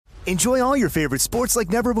Enjoy all your favorite sports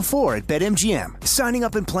like never before at BetMGM. Signing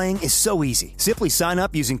up and playing is so easy. Simply sign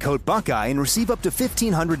up using code Buckeye and receive up to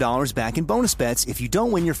 $1,500 back in bonus bets if you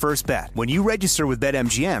don't win your first bet. When you register with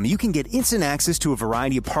BetMGM, you can get instant access to a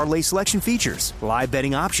variety of parlay selection features, live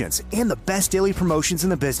betting options, and the best daily promotions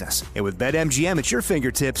in the business. And with BetMGM at your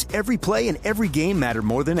fingertips, every play and every game matter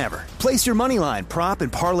more than ever. Place your moneyline, prop,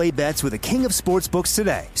 and parlay bets with the king of sportsbooks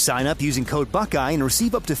today. Sign up using code Buckeye and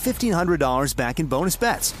receive up to $1,500 back in bonus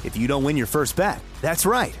bets if you don't win your first bet. That's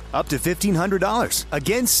right, up to $1,500.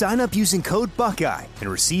 Again, sign up using code Buckeye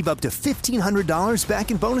and receive up to $1,500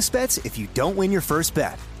 back in bonus bets if you don't win your first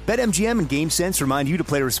bet. BetMGM and GameSense remind you to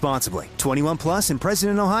play responsibly. 21 plus and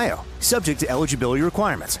present in Ohio. Subject to eligibility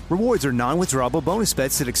requirements. Rewards are non-withdrawable bonus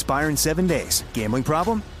bets that expire in 7 days. Gambling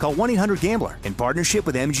problem? Call 1-800-GAMBLER in partnership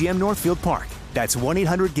with MGM Northfield Park. That's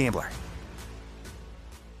 1-800-GAMBLER.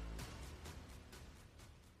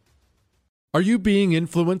 Are you being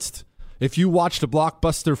influenced? If you watched a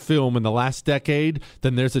blockbuster film in the last decade,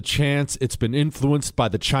 then there's a chance it's been influenced by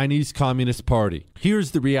the Chinese Communist Party.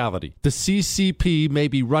 Here's the reality. The CCP may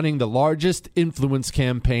be running the largest influence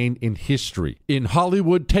campaign in history. In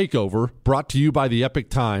Hollywood Takeover, brought to you by the Epoch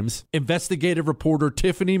Times, investigative reporter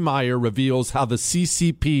Tiffany Meyer reveals how the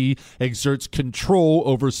CCP exerts control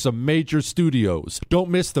over some major studios.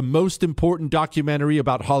 Don't miss the most important documentary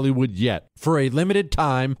about Hollywood yet. For a limited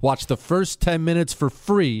time, watch the first 10 minutes for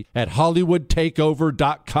free at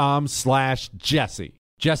HollywoodTakeover.com/Jesse.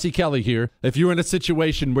 Jesse Kelly here. If you're in a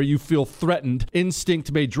situation where you feel threatened,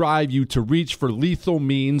 instinct may drive you to reach for lethal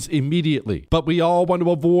means immediately. But we all want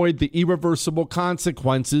to avoid the irreversible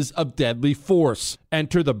consequences of deadly force.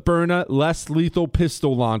 Enter the Byrna less lethal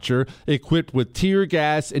pistol launcher equipped with tear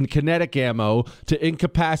gas and kinetic ammo to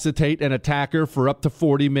incapacitate an attacker for up to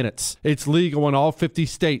 40 minutes. It's legal in all 50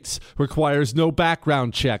 states, requires no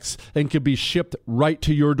background checks, and can be shipped right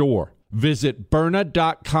to your door. Visit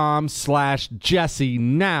Byrna.com/Jesse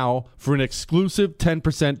now for an exclusive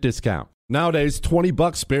 10% discount. Nowadays,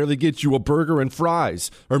 $20 barely gets you a burger and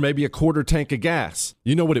fries, or maybe a quarter tank of gas.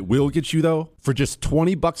 You know what it will get you, though? For just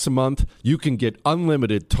 $20 a month, you can get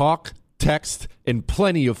unlimited talk, text, and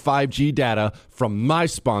plenty of 5G data from my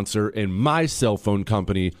sponsor and my cell phone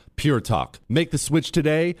company, Pure Talk. Make the switch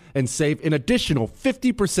today and save an additional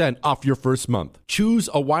 50% off your first month. Choose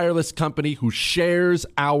a wireless company who shares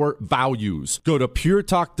our values. Go to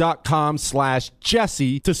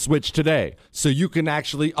puretalk.com/Jesse to switch today so you can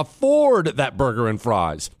actually afford that burger and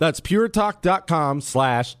fries. That's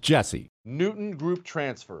puretalk.com/Jesse. Newton Group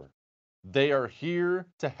Transfer. They are here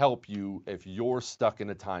to help you if you're stuck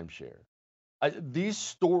in a timeshare. These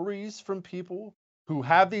stories from people who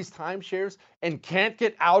have these timeshares and can't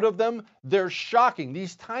get out of them, they're shocking.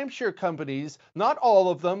 These timeshare companies, not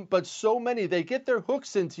all of them, but so many, they get their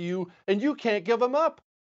hooks into you and you can't give them up.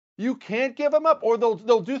 You can't give them up. Or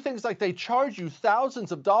they'll do things like they charge you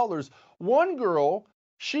thousands of dollars. One girl,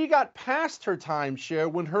 she got past her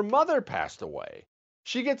timeshare when her mother passed away.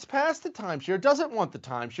 She gets past the timeshare, doesn't want the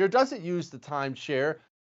timeshare, doesn't use the timeshare.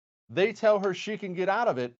 They tell her she can get out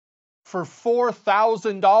of it for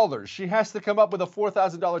 $4,000. She has to come up with a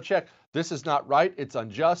 $4,000 check. This is not right. It's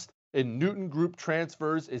unjust. And Newton Group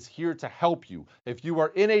Transfers is here to help you. If you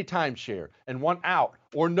are in a timeshare and want out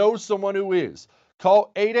or know someone who is,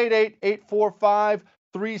 call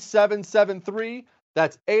 888-845-3773.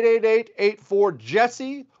 That's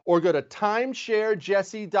 888-84-JESSE, or go to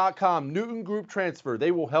timesharejesse.com. Newton Group Transfer. They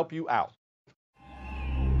will help you out.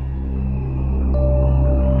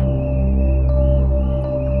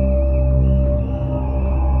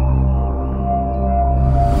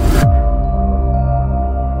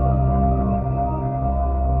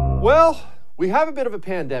 Well, we have a bit of a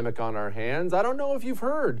pandemic on our hands. I don't know if you've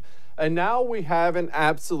heard. And now we have an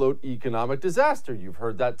absolute economic disaster. You've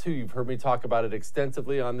heard that too. You've heard me talk about it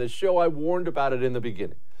extensively on this show. I warned about it in the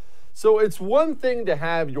beginning. So it's one thing to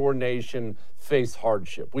have your nation face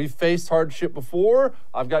hardship. We've faced hardship before.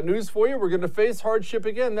 I've got news for you. We're going to face hardship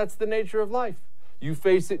again. That's the nature of life. You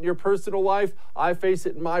face it in your personal life. I face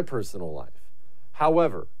it in my personal life.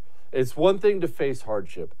 However, it's one thing to face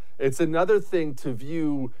hardship. It's another thing to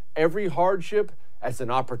view every hardship as an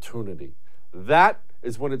opportunity. That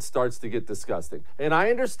is when it starts to get disgusting. And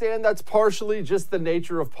I understand that's partially just the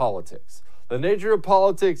nature of politics. The nature of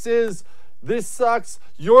politics is, this sucks,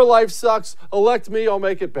 your life sucks, elect me, I'll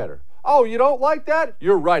make it better. Oh, you don't like that?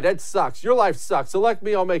 You're right, that sucks. Your life sucks, elect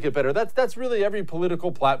me, I'll make it better. That's really every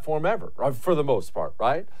political platform ever, right? For the most part,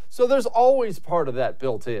 right? So there's always part of that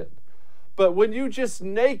built in. But when you just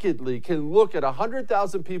nakedly can look at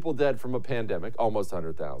 100,000 people dead from a pandemic, almost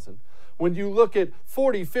 100,000, when you look at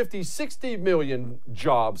 40, 50, 60 million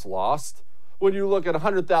jobs lost, when you look at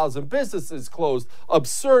 100,000 businesses closed,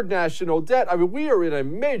 absurd national debt. I mean, we are in a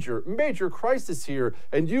major, major crisis here.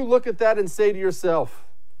 And you look at that and say to yourself,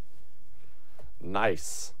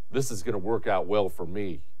 nice, this is going to work out well for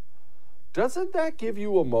me. Doesn't that give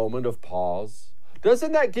you a moment of pause?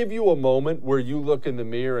 Doesn't that give you a moment where you look in the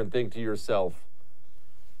mirror and think to yourself,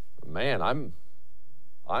 man, I'm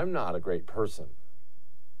not a great person.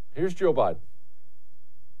 Here's Joe Biden.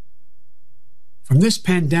 From this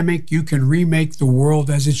pandemic, you can remake the world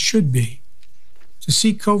as it should be. To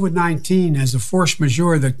see COVID-19 as a force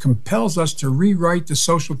majeure that compels us to rewrite the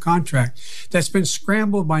social contract that's been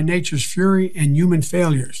scrambled by nature's fury and human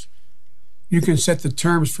failures. You can set the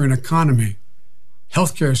terms for an economy,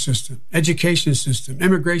 healthcare system, education system,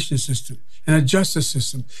 immigration system, and a justice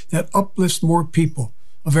system that uplifts more people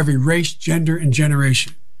of every race, gender, and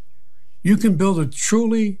generation. You can build a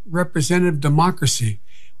truly representative democracy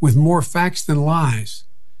with more facts than lies,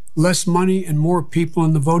 less money, and more people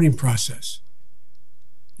in the voting process.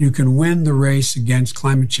 You can win the race against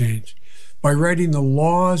climate change by writing the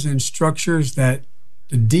laws and structures that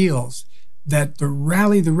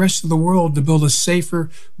rally the rest of the world to build a safer,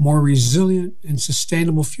 more resilient, and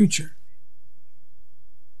sustainable future.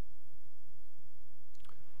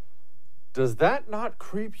 Does that not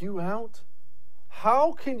creep you out?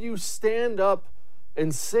 How can you stand up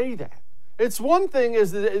and say that? It's one thing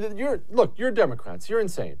is that you're Democrats. You're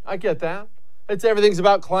insane. I get that. Everything's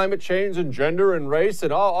about climate change and gender and race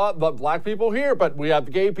and all but black people here, but we have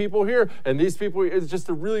gay people here, and these people, it's just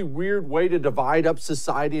a really weird way to divide up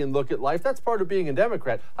society and look at life. That's part of being a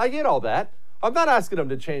Democrat. I get all that. I'm not asking them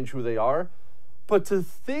to change who they are, but to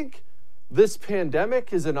think this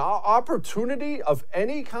pandemic is an opportunity of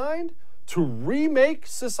any kind to remake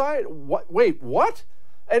society. Wait, what?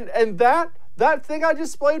 And that thing I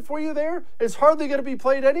just played for you there is hardly going to be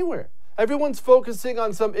played anywhere. Everyone's focusing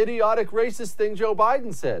on some idiotic racist thing Joe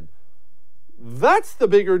Biden said. That's the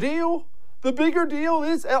bigger deal. The bigger deal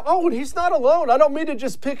is, and he's not alone. I don't mean to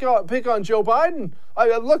just pick on Joe Biden.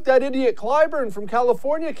 Look, that idiot Clyburn from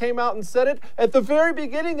California came out and said it at the very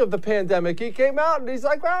beginning of the pandemic. He came out and he's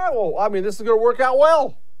like, this is going to work out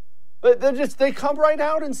well. They come right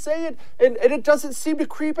out and say it, and it doesn't seem to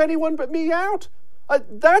creep anyone but me out.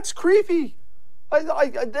 That's creepy.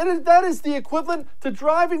 That is the equivalent to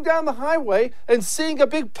driving down the highway and seeing a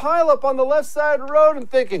big pileup on the left side of the road and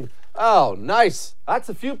thinking, oh, nice. That's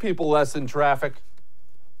a few people less in traffic.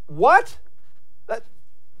 What?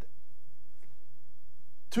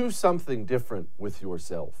 Do something different with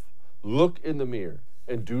yourself. Look in the mirror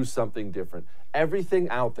and do something different. Everything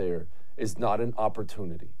out there is not an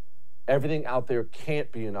opportunity. Everything out there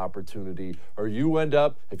can't be an opportunity, or you end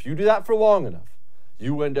up, if you do that for long enough,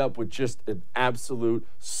 you end up with just an absolute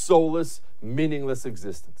soulless, meaningless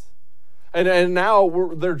existence. And now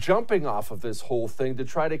they're jumping off of this whole thing to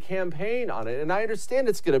try to campaign on it. And I understand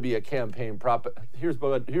it's going to be a campaign prop. Here's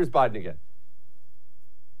Biden again.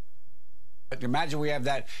 Imagine if we had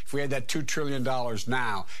that $2 trillion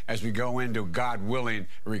now as we go into, God willing,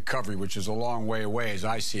 recovery, which is a long way away as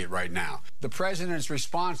I see it right now. The president's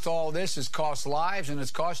response to all this has cost lives and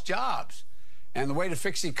it's cost jobs. And the way to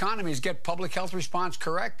fix the economy is get public health response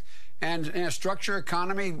correct and structure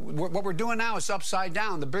economy. What we're doing now is upside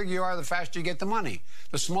down. The bigger you are, the faster you get the money.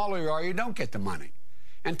 The smaller you are, you don't get the money.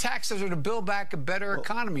 And taxes are to build back a better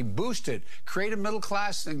economy, boost it, create a middle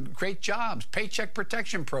class and create jobs, paycheck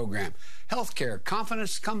protection program, healthcare,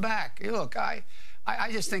 confidence come back. Hey, look, I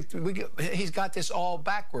just think he's got this all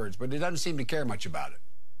backwards, but he doesn't seem to care much about it.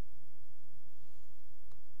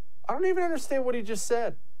 I don't even understand what he just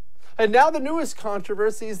said. And now the newest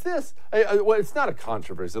controversy is this. Well, it's not a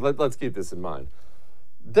controversy. Let's keep this in mind.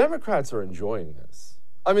 Democrats are enjoying this.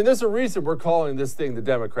 I mean, there's a reason we're calling this thing the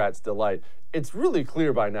Democrats' delight. It's really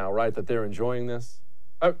clear by now, right, that they're enjoying this.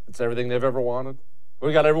 It's everything they've ever wanted.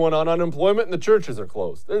 We got everyone on unemployment and the churches are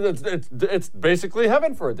closed. It's basically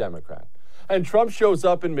heaven for a Democrat. And Trump shows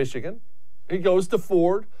up in Michigan. He goes to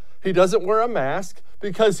Ford. He doesn't wear a mask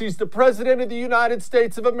because he's the president of the United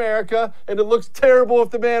States of America, and it looks terrible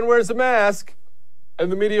if the man wears a mask.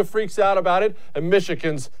 And the media freaks out about it, and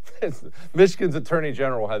Michigan's attorney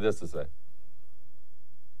general had this to say.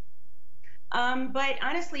 But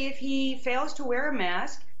honestly, if he fails to wear a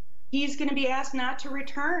mask, he's going to be asked not to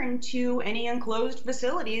return to any enclosed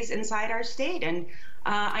facilities inside our state. And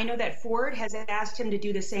I know that Ford has asked him to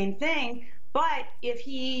do the same thing. But if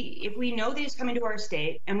we know that he's coming to our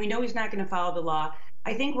state and we know he's not going to follow the law,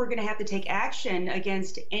 I think we're going to have to take action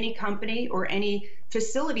against any company or any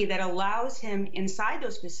facility that allows him inside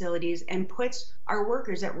those facilities and puts our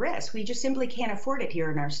workers at risk. We just simply can't afford it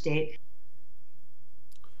here in our state.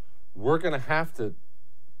 We're going to have to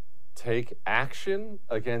take action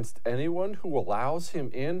against anyone who allows him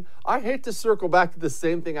in? I hate to circle back to the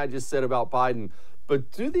same thing I just said about Biden,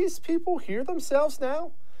 but do these people hear themselves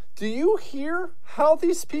now? Do you hear how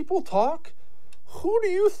these people talk? Who do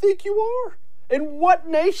you think you are? In what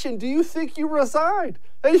nation do you think you reside?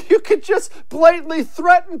 And you could just blatantly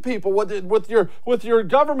threaten people with your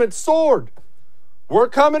government sword. We're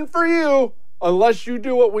coming for you unless you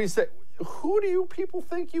do what we say. Who do you people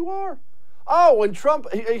think you are? Oh, and Trump,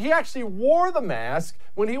 he actually wore the mask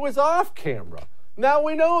when he was off camera. Now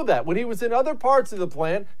we know that. When he was in other parts of the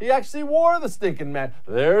plant, he actually wore the stinking mask.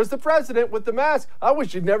 There's the president with the mask. I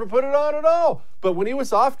wish he'd never put it on at all. But when he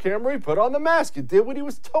was off camera, he put on the mask. He did what he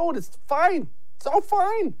was told. It's fine. It's all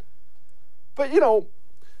fine. But,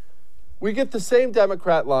 we get the same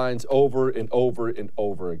Democrat lines over and over and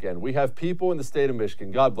over again. We have people in the state of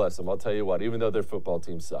Michigan, God bless them, I'll tell you what, even though their football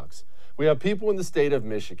team sucks. We have people in the state of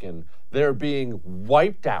Michigan, they're being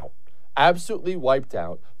wiped out, absolutely wiped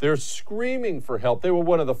out. They're screaming for help. They were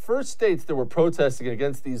one of the first states that were protesting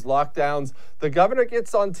against these lockdowns. The governor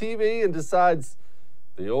gets on TV and decides,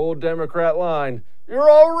 the old Democrat line, you're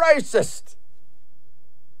all racist.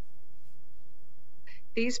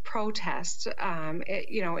 These protests, in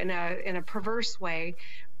a perverse way,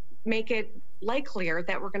 make it likelier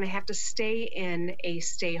that we're going to have to stay in a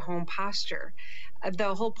stay-home posture.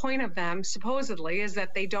 The whole point of them, supposedly, is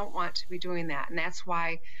that they don't want to be doing that. And that's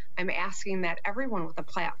why I'm asking that everyone with a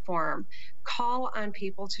platform call on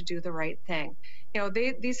people to do the right thing.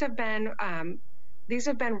 These have been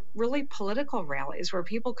really political rallies where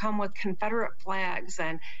people come with Confederate flags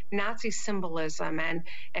and Nazi symbolism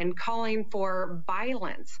and calling for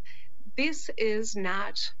violence. This is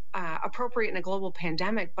not appropriate in a global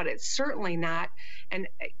pandemic, but it's certainly not an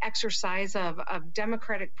exercise of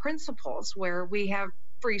democratic principles where we have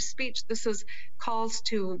free speech. This is calls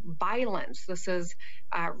to violence. This is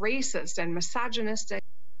racist and misogynistic.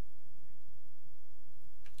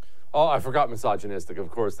 Oh, I forgot misogynistic. Of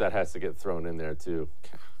course, that has to get thrown in there, too.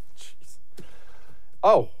 Jeez.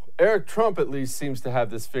 Oh, Eric Trump at least seems to have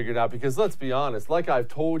this figured out because let's be honest, like I've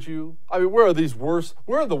told you, where are the worst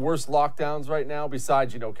lockdowns right now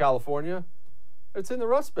besides, California? It's in the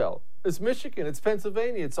Rust Belt. It's Michigan. It's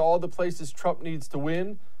Pennsylvania. It's all the places Trump needs to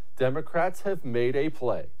win. Democrats have made a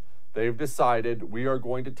play. They've decided we are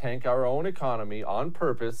going to tank our own economy on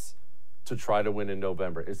purpose to try to win in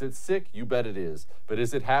November. Is it sick? You bet it is. But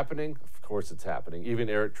is it happening? Of course it's happening. Even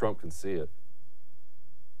Eric Trump can see it.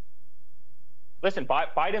 Listen,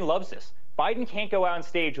 Biden loves this. Biden can't go out on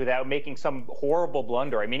stage without making some horrible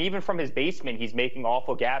blunder. I mean, even from his basement, he's making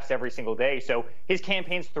awful gaffes every single day. So his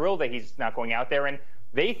campaign's thrilled that he's not going out there. And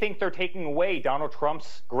they think they're taking away Donald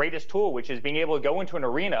Trump's greatest tool, which is being able to go into an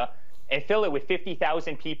arena and fill it with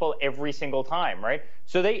 50,000 people every single time, right?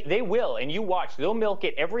 So they will, and you watch, they'll milk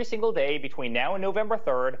it every single day between now and November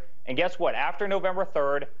 3rd. And guess what? After November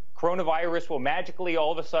 3rd, coronavirus will magically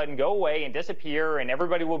all of a sudden go away and disappear, and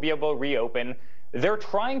everybody will be able to reopen. They're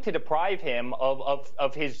trying to deprive him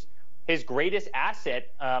of his greatest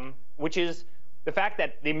asset, which is the fact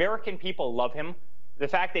that the American people love him, the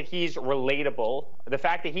fact that he's relatable, the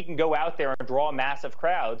fact that he can go out there and draw massive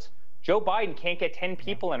crowds. Joe Biden can't get 10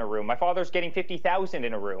 people in a room. My father's getting 50,000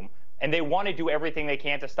 in a room, and they want to do everything they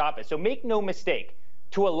can to stop it. So make no mistake,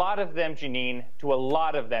 to a lot of them, Janine, to a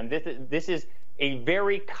lot of them, this is a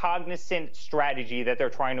very cognizant strategy that they're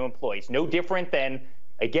trying to employ. It's no different than,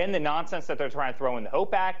 again, the nonsense that they're trying to throw in the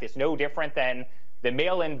HOPE Act. It's no different than the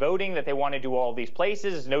mail-in voting that they want to do all these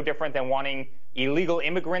places. It's no different than wanting illegal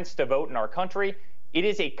immigrants to vote in our country. It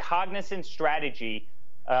is a cognizant strategy.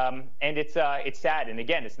 And it's sad. And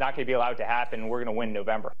again, it's not going to be allowed to happen. We're going to win in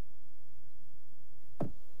November.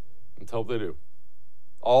 Let's hope they do.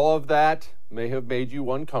 All of that may have made you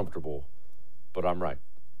uncomfortable, but I'm right.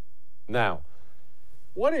 Now,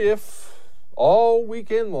 what if all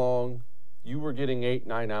weekend long you were getting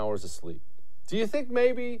 8-9 hours of sleep? Do you think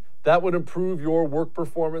maybe that would improve your work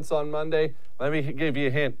performance on Monday? Let me give you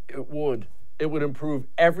a hint. It would. It would improve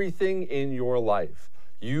everything in your life.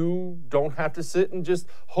 You don't have to sit and just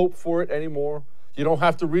hope for it anymore. You don't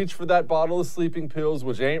have to reach for that bottle of sleeping pills,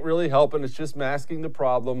 which ain't really helping. It's just masking the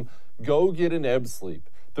problem. Go get an Ebb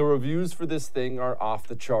Sleep. The reviews for this thing are off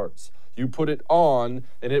the charts. You put it on,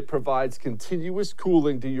 and it provides continuous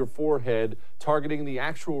cooling to your forehead, targeting the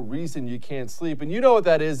actual reason you can't sleep. And you know what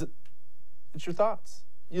that is. It's your thoughts.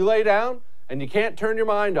 You lay down, and you can't turn your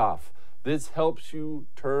mind off. This helps you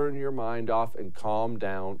turn your mind off and calm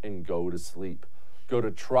down and go to sleep. Go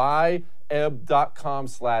to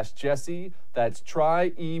tryebb.com/Jesse. That's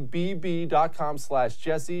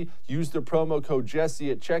tryebb.com/Jesse. Use the promo code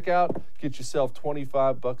Jesse at checkout. Get yourself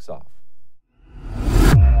 $25 off.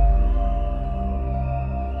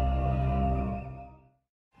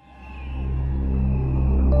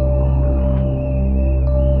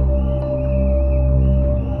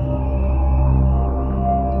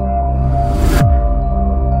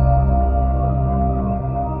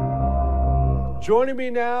 Joining me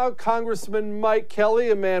now, Congressman Mike Kelly,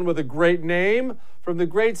 a man with a great name from the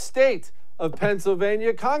great state of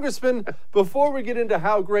Pennsylvania. Congressman, before we get into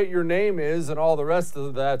how great your name is and all the rest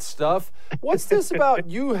of that stuff, what's this about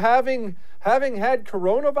you having had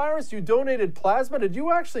coronavirus? You donated plasma. Did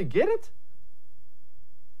you actually get it?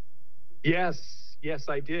 Yes,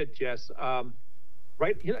 I did, Jess.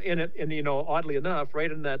 Right, and oddly enough,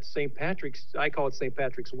 right in that St. Patrick's, I call it St.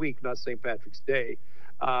 Patrick's Week, not St. Patrick's Day.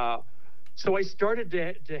 So I started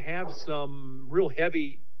to have some real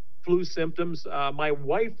heavy flu symptoms. My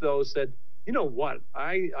wife, though, said, you know what,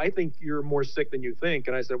 I think you're more sick than you think.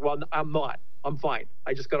 And I said, well, I'm not. I'm fine.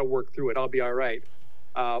 I just got to work through it. I'll be all right.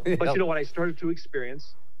 But you know what I started to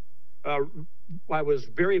experience? I was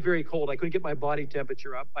very, very cold. I couldn't get my body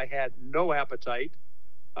temperature up. I had no appetite.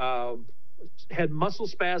 Had muscle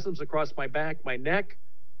spasms across my back, my neck.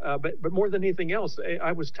 But more than anything else,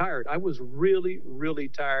 I was tired. I was really, really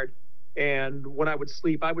tired. And when I would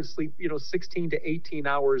sleep, 16 to 18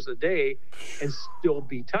 hours a day and still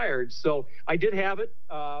be tired. So I did have it,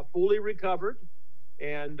 fully recovered.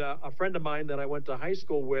 And a friend of mine that I went to high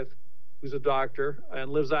school with, who's a doctor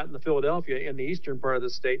and lives out in Philadelphia in the eastern part of the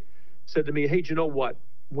state, said to me, hey, do you know what?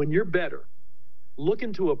 When you're better, look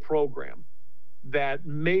into a program that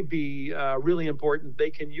may be really important. They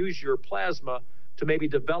can use your plasma to maybe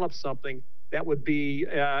develop something that would be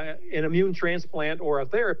an immune transplant or a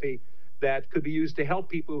therapy that could be used to help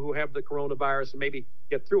people who have the coronavirus and maybe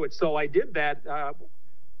get through it. So I did that.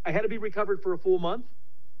 I had to be recovered for a full month,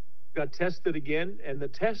 got tested again, and the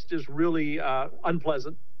test is really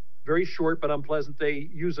unpleasant, very short but unpleasant. They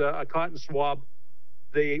use a cotton swab.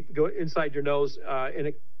 They go inside your nose,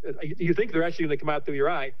 and you think they're actually going to come out through your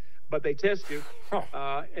eye, but they test you.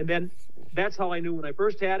 And then that's how I knew when I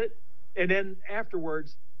first had it. And then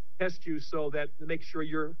afterwards, test you so that to make sure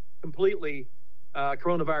you're completely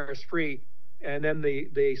coronavirus free. And then they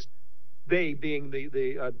being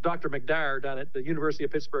the Dr. McDowell down at the University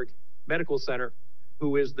of Pittsburgh Medical Center,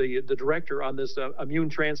 who is the director on this immune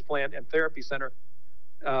transplant and therapy center,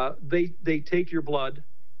 they take your blood.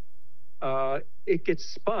 It gets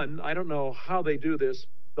spun. I don't know how they do this.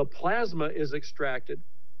 The plasma is extracted.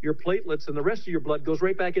 Your platelets and the rest of your blood goes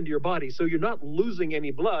right back into your body. So you're not losing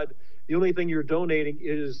any blood. The only thing you're donating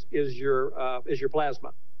is your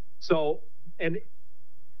plasma. So, and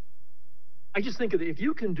I just think that if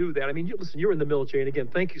you can do that, I mean, listen, you're in the military, and again,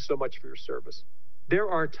 thank you so much for your service. There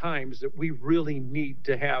are times that we really need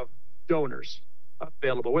to have donors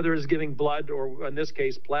available, whether it's giving blood or, in this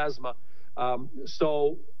case, plasma.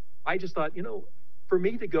 So I just thought, for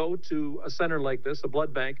me to go to a center like this, a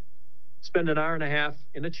blood bank, spend an hour and a half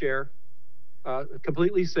in a chair,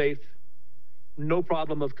 completely safe, no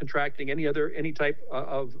problem of contracting any type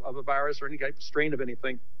of a virus or any type of strain of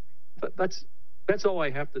anything. That's all I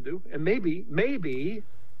have to do. And maybe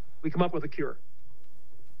we come up with a cure.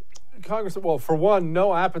 Congressman, well, for one,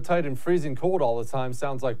 no appetite and freezing cold all the time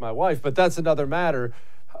sounds like my wife, but that's another matter.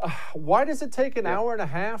 Why does it take an hour and a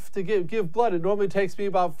half to give blood? It normally takes me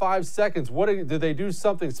about 5 seconds. Do they do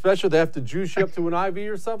something special? They have to juice you up to an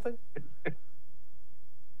IV or something?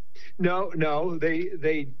 No,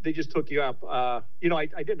 they just took you up. I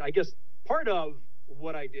didn't. I guess part of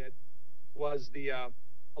what I did was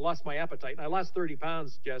I lost my appetite, and I lost 30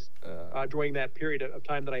 pounds just during that period of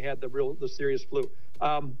time that I had the serious flu.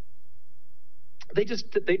 They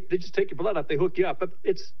just take your blood up. They hook you up, but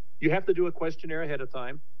you have to do a questionnaire ahead of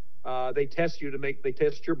time. They test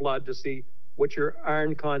your blood to see what your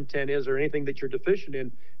iron content is or anything that you're deficient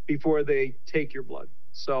in before they take your blood.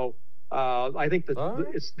 So I think that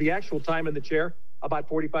it's the actual time in the chair, about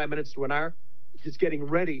 45 minutes to an hour, just getting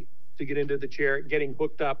ready to get into the chair, getting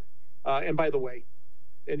hooked up. And by the way,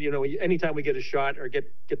 and anytime we get a shot or get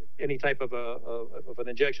any type of an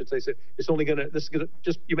injection, they say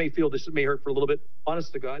you may feel this may hurt for a little bit.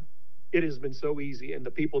 Honest to God, it has been so easy, and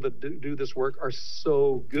the people that do this work are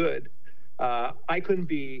so good. I couldn't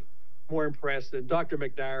be more impressed than Dr.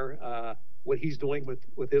 McDowell, what he's doing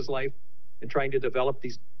with his life and trying to develop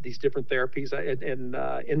these different therapies and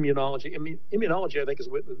immunology. I mean, immunology, I think, is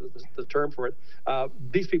the term for it.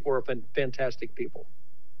 These people are fantastic people.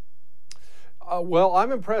 Well,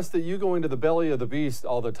 I'm impressed that you go into the belly of the beast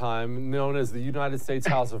all the time, known as the United States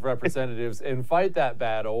House of Representatives, and fight that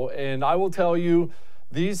battle. And I will tell you,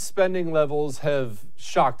 these spending levels have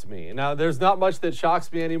shocked me. Now, there's not much that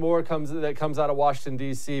shocks me anymore that comes out of Washington,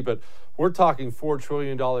 D.C., but we're talking $4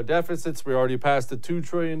 trillion deficits. We already passed a $2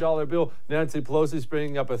 trillion bill. Nancy Pelosi's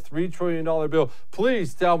bringing up a $3 trillion bill.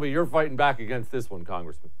 Please tell me you're fighting back against this one,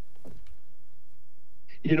 Congressman.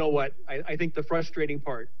 You know what? I think the frustrating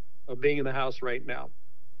part of being in the House right now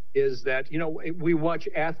is that, we watch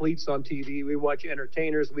athletes on TV, we watch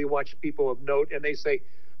entertainers, we watch people of note, and they say,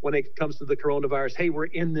 when it comes to the coronavirus, hey, we're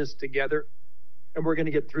in this together, and we're going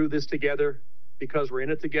to get through this together because we're in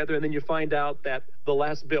it together. And then you find out that the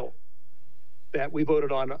last bill that we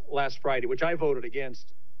voted on last Friday, which I voted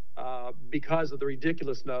against because of the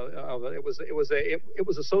ridiculousness of it, it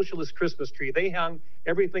was a socialist Christmas tree. They hung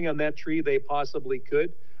everything on that tree they possibly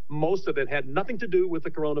could. Most of it had nothing to do with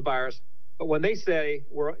the coronavirus. But when they say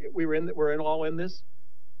we're all in this,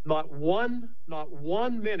 not one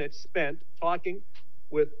minute spent talking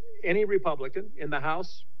with any Republican in the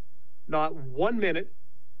House, not 1 minute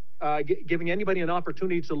giving anybody an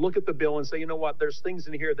opportunity to look at the bill and say, you know what, there's things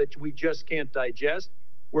in here that we just can't digest.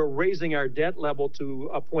 We're raising our debt level to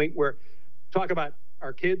a point where, talk about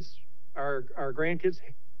our kids, our grandkids.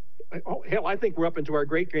 Oh, hell, I think we're up into our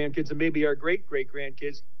great-grandkids and maybe our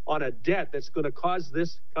great-great-grandkids on a debt that's going to cause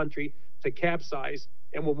this country to capsize,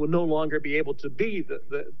 and we will no longer be able to be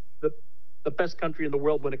the best country in the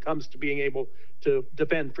world when it comes to being able to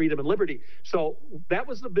defend freedom and liberty. So that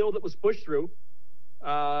was the bill that was pushed through.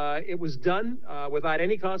 It was done without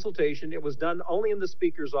any consultation. It was done only in the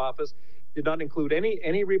Speaker's office. Did not include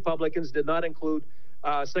any Republicans. Did not include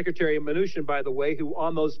Secretary Mnuchin, by the way, who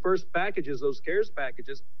on those first packages, those CARES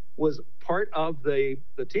packages, was part of the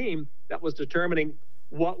team that was determining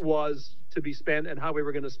what was to be spent and how we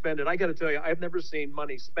were going to spend it. I got to tell you, I've never seen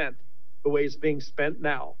money spent the way it's being spent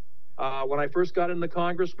now. When I first got into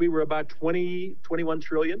Congress, we were about 21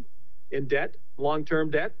 trillion in debt,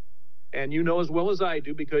 long-term debt. And you know as well as I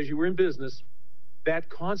do, because you were in business, that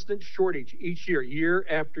constant shortage each year, year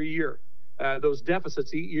after year, those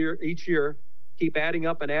deficits each year keep adding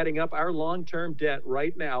up and adding up. Our long-term debt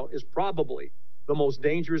right now is probably the most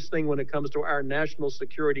dangerous thing when it comes to our national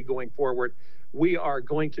security going forward. We are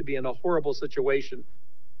going to be in a horrible situation.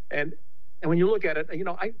 And when you look at it,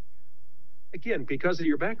 again, because of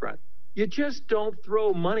your background, you just don't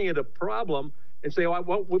throw money at a problem and say,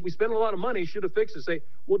 well, we spent a lot of money, should have fixed it. Say,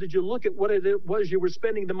 well, did you look at what it was you were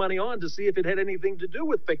spending the money on to see if it had anything to do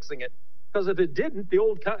with fixing it? Because if it didn't,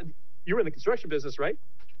 you were in the construction business, right?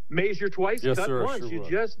 Measure twice, yes, cut sir, once. sure You was.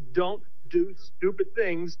 just don't do stupid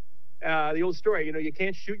things. The old story, you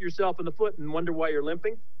can't shoot yourself in the foot and wonder why you're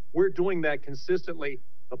limping. We're doing that consistently.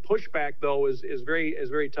 The pushback, though, is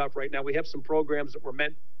very tough right now. We have some programs that were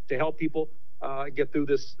meant to help people get through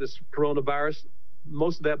this coronavirus.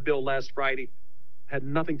 Most of that bill last Friday had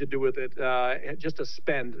nothing to do with it. Just a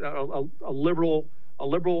spend, a liberal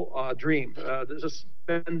dream. Just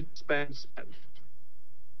spend.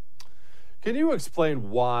 Can you explain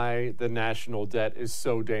why the national debt is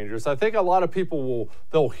so dangerous? I think a lot of people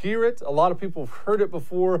they'll hear it. A lot of people have heard it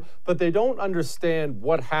before, but they don't understand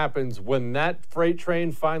what happens when that freight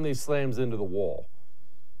train finally slams into the wall.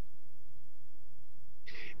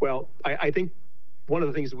 Well, I think one of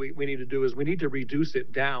the things we need to do is we need to reduce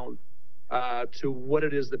it down to what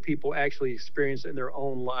it is that people actually experience in their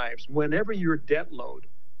own lives. Whenever your debt load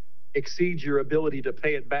exceeds your ability to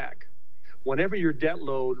pay it back, whenever your debt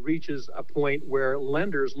load reaches a point where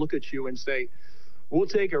lenders look at you and say, we'll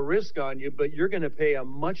take a risk on you, but you're going to pay a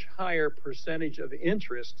much higher percentage of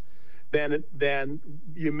interest than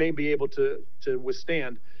you may be able to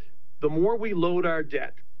withstand. The more we load our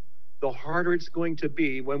debt, the harder it's going to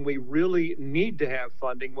be when we really need to have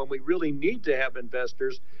funding, when we really need to have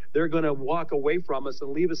investors. They're going to walk away from us and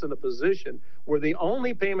leave us in a position where the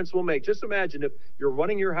only payments we'll make, just imagine if you're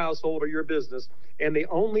running your household or your business and the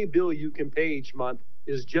only bill you can pay each month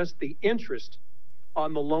is just the interest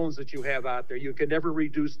on the loans that you have out there. You can never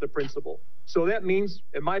reduce the principal. So that means,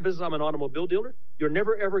 in my business, I'm an automobile dealer. You're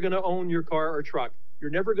never, ever going to own your car or truck. You're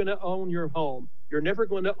never going to own your home. You're never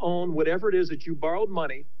going to own whatever it is that you borrowed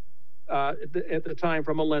money at the time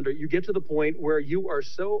from a lender. You get to the point where you are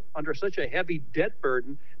so under such a heavy debt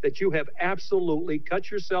burden that you have absolutely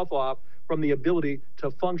cut yourself off from the ability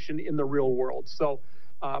to function in the real world. So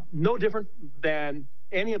no different than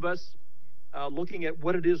any of us looking at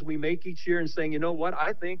what it is we make each year and saying, you know what,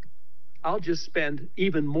 I think I'll just spend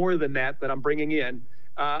even more than that I'm bringing in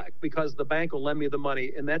because the bank will lend me the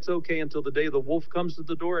money. And that's okay until the day the wolf comes to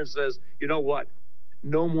the door and says, you know what,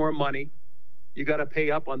 no more money. You got to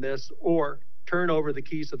pay up on this, or turn over the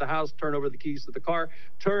keys to the house, turn over the keys to the car,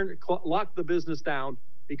 lock the business down,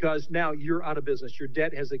 because now you're out of business. Your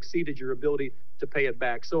debt has exceeded your ability to pay it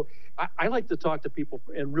back. So I like to talk to people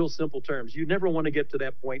in real simple terms. You never want to get to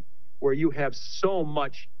that point where you have so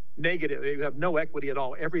much negative, you have no equity at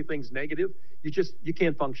all. Everything's negative. You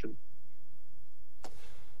can't function.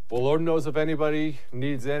 Well, Lord knows if anybody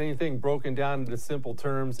needs anything broken down into simple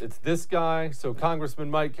terms, it's this guy. So,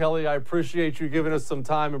 Congressman Mike Kelly, I appreciate you giving us some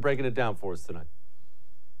time and breaking it down for us tonight.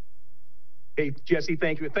 Hey, Jesse,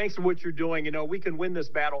 thank you. Thanks for what you're doing. You know, we can win this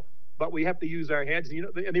battle, but we have to use our heads. You know,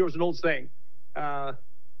 and there was an old saying,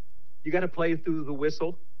 you got to play through the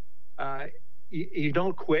whistle. You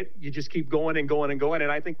don't quit. You just keep going and going and going.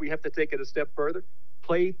 And I think we have to take it a step further.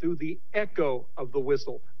 Play through the echo of the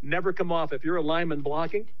whistle. Never come off. If you're a lineman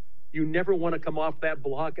blocking, you never want to come off that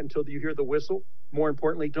block until you hear the whistle. More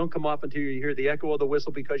importantly, don't come off until you hear the echo of the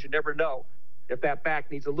whistle, because you never know if that back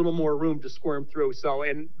needs a little more room to squirm through. So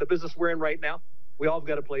in the business we're in right now, we all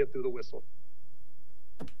got to play it through the whistle.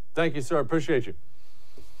 Thank you, sir. Appreciate you.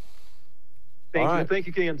 Thank all you. Right. Thank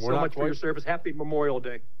you, Ken, so much for your service. Happy Memorial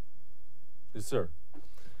Day. Yes, sir.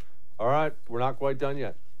 All right. We're not quite done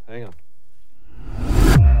yet. Hang on.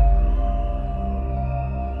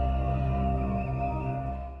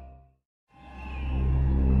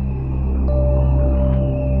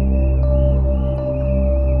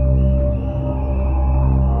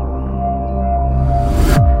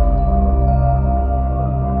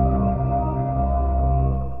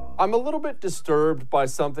 I'm a little bit disturbed by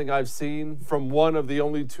something I've seen from one of the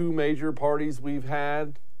only two major parties we've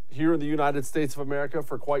had here in the United States of America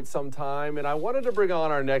for quite some time. And I wanted to bring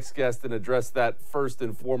on our next guest and address that first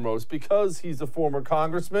and foremost, because he's a former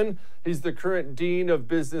congressman. He's the current dean of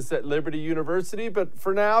business at Liberty University. But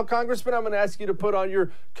for now, Congressman, I'm going to ask you to put on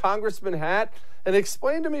your congressman hat and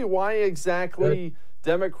explain to me why exactly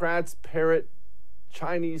Democrats parrot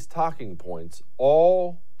Chinese talking points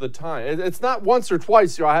all the time. It's not once or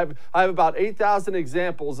twice. I have about 8,000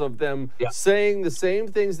 examples of them saying the same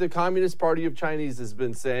things the Communist Party of Chinese has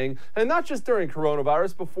been saying, and not just during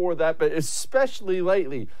coronavirus, before that, but especially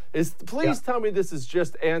lately. Please tell me this is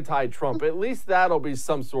just anti-Trump. At least that'll be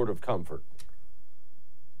some sort of comfort.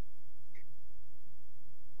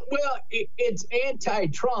 Well, it's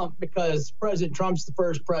anti-Trump because President Trump's the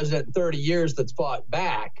first president in 30 years that's fought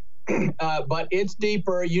back. But it's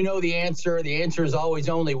deeper. You know the answer. The answer is always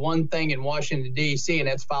only one thing in Washington, D.C., and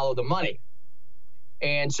that's follow the money.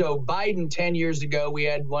 And so Biden, 10 years ago, we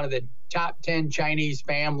had one of the top 10 Chinese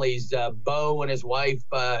families, Bo and his wife,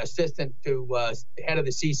 assistant to head of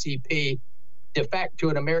the CCP, defect to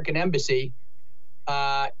an American embassy.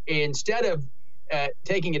 Instead of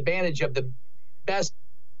taking advantage of the best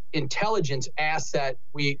intelligence asset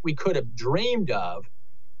we could have dreamed of,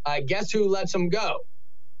 guess who lets them go?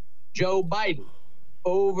 Joe Biden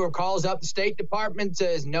calls up the State Department,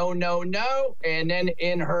 says no, no, no. And then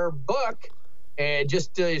in her book,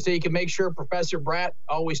 just so you can make sure Professor Bratt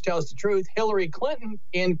always tells the truth, Hillary Clinton,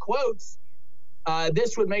 in quotes,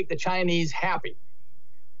 this would make the Chinese happy.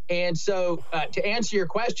 And so to answer your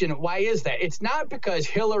question, why is that? It's not because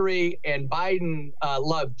Hillary and Biden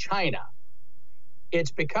love China.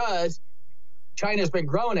 It's because China's been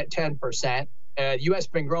growing at 10%. The U.S. has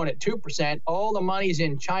been growing at 2%. All the money's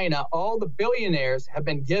in China. All the billionaires have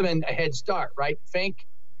been given a head start, right? Fink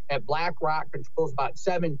at BlackRock controls about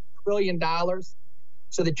 $7 trillion.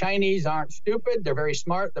 So the Chinese aren't stupid. They're very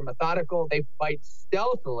smart. They're methodical. They fight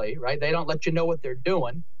stealthily, right? They don't let you know what they're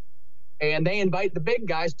doing. And they invite the big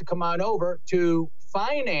guys to come on over to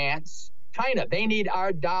finance China. They need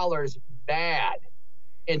our dollars bad.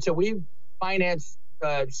 And so we've financed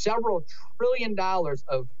several $1 trillion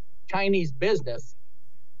of Chinese business.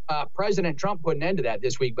 President Trump put an end to that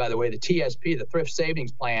this week, by the way, the TSP, the Thrift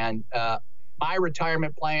Savings Plan. My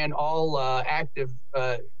retirement plan, all active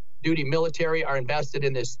duty military are invested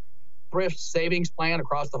in this Thrift Savings Plan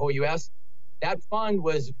across the whole U.S. That fund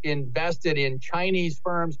was invested in Chinese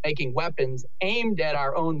firms making weapons aimed at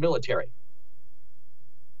our own military,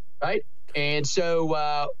 right? And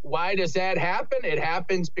so why does that happen? It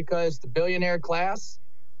happens because the billionaire class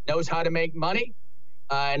knows how to make money.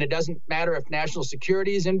 And it doesn't matter if national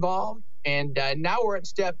security is involved. And now we're at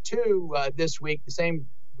step 2 this week. The same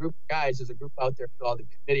group of guys, there's a group out there called the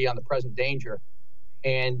Committee on the Present Danger.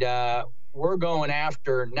 And we're going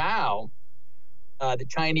after now the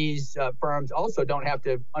Chinese firms also don't have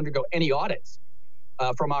to undergo any audits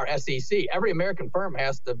from our SEC. Every American firm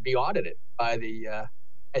has to be audited by the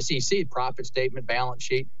SEC, profit statement, balance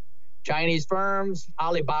sheet. Chinese firms,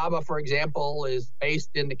 Alibaba, for example, is based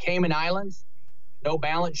in the Cayman Islands. No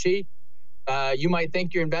balance sheet. You might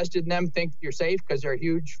think you're invested in them, think you're safe because they're a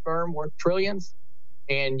huge firm worth trillions,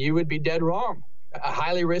 and you would be dead wrong. A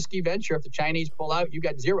highly risky venture. If the Chinese pull out, you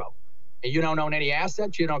got zero. And you don't own any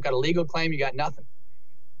assets. You don't got a legal claim. You got nothing.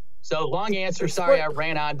 So long answer. Sorry I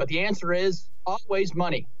ran on, but the answer is always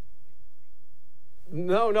money.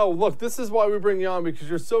 No. Look, this is why we bring you on, because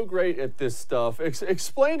you're so great at this stuff.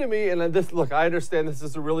 Explain to me, and this, look, I understand this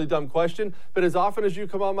is a really dumb question, but as often as you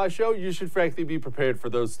come on my show, you should frankly be prepared for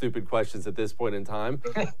those stupid questions at this point in time.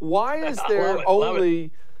 Why is there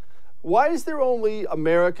only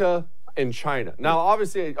America in China. Now,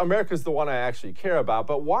 obviously, America's the one I actually care about,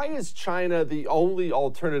 but why is China the only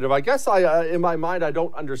alternative? I guess in my mind, I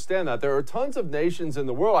don't understand that. There are tons of nations in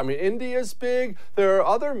the world. I mean, India's big. There are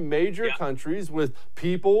other major countries with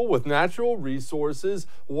people, with natural resources.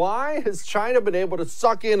 Why has China been able to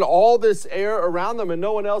suck in all this air around them and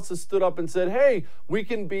no one else has stood up and said, hey, we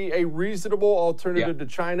can be a reasonable alternative to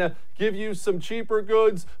China, give you some cheaper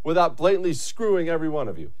goods without blatantly screwing every one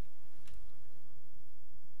of you?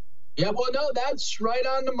 Yeah, well, no, that's right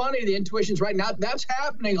on the money. The intuition's right now. That's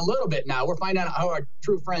happening a little bit now. We're finding out how our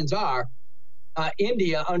true friends are.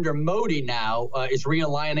 India under Modi now is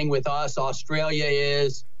realigning with us. Australia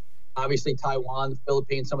is. Obviously, Taiwan, the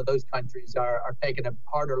Philippines, some of those countries are taking a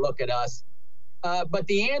harder look at us. But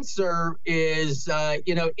the answer is,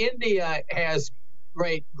 India has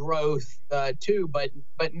great growth too, but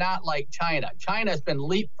not like China. China's been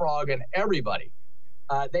leapfrogging everybody.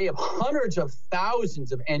 They have hundreds of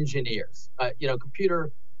thousands of engineers,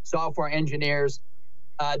 computer software engineers.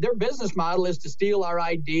 Their business model is to steal our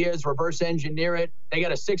ideas, reverse engineer it. They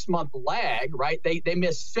got a 6-month lag, right? They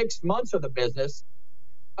miss 6 months of the business,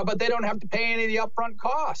 but they don't have to pay any of the upfront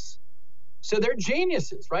costs. So they're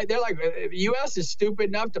geniuses, right? They're like, the U.S. is stupid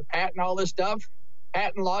enough to patent all this stuff.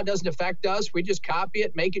 Patent law doesn't affect us. We just copy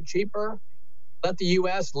it, make it cheaper. Let the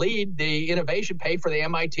U.S. lead the innovation, pay for the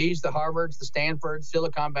MITs, the Harvards, the Stanfords,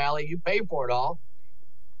 Silicon Valley. You pay for it all.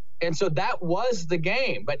 And so that was the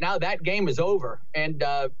game. But now that game is over. And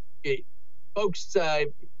folks,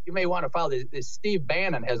 you may want to follow this. Steve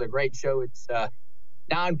Bannon has a great show. It's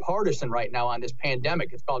nonpartisan right now on this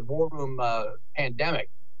pandemic. It's called War Room Pandemic.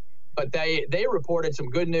 But they reported some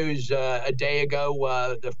good news a day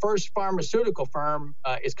ago. The first pharmaceutical firm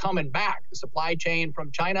is coming back. The supply chain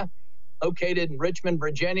from China, located in Richmond,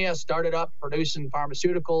 Virginia, started up producing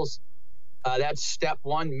pharmaceuticals. That's step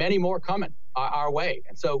one. Many more coming our way.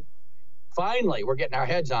 And so finally, we're getting our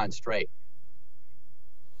heads on straight.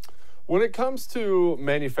 When it comes to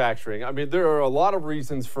manufacturing, I mean, there are a lot of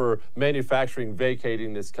reasons for manufacturing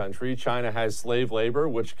vacating this country. China has slave labor,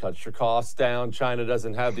 which cuts your costs down. China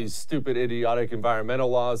doesn't have these stupid, idiotic environmental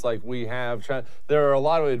laws like we have. There are a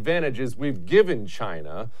lot of advantages we've given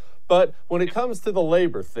China. But when it comes to the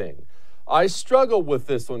labor thing, I struggle with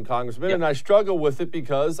this one, Congressman, and I struggle with it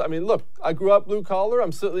because, I mean, look, I grew up blue collar.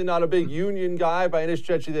 I'm certainly not a big union guy by any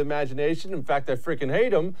stretch of the imagination. In fact, I freaking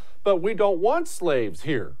hate them, but we don't want slaves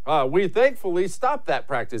here. We thankfully stopped that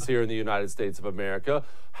practice here in the United States of America.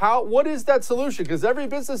 What is that solution? Because every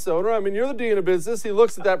business owner, I mean, you're the dean of business, he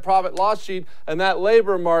looks at that profit loss sheet, and that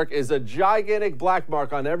labor mark is a gigantic black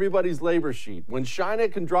mark on everybody's labor sheet. When China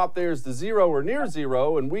can drop theirs to zero or near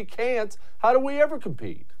zero, and we can't, how do we ever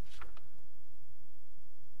compete?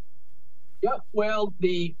 Yeah, well,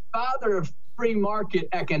 the father of free market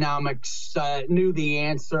economics knew the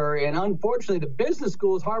answer. And unfortunately, the business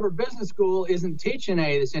schools, Harvard Business School, isn't teaching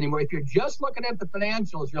any of this anymore. If you're just looking at the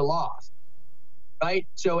financials, you're lost, right?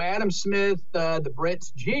 So Adam Smith, the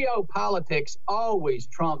Brits, geopolitics always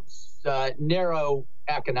trumps narrow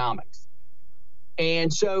economics.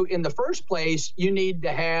 And so in the first place, you need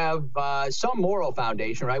to have some moral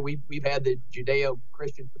foundation, right? We've had the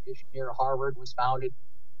Judeo-Christian tradition here. Harvard was founded.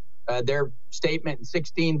 Their statement in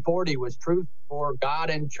 1640 was truth for God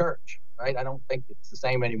and church, right? I don't think it's the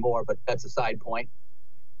same anymore, but that's a side point.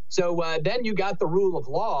 So then you got the rule of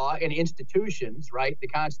law and institutions, right? The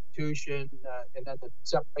Constitution and then the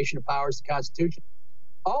separation of powers, the Constitution.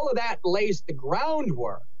 All of that lays the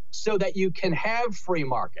groundwork so that you can have free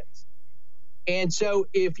markets. And so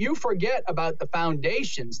if you forget about the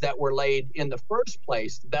foundations that were laid in the first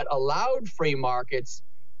place that allowed free markets,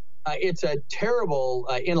 it's a terrible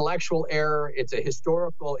intellectual error. It's a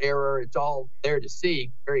historical error. It's all there to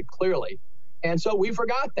see very clearly. And so we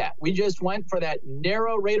forgot that. We just went for that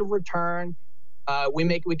narrow rate of return.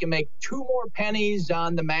 We can make 2 more pennies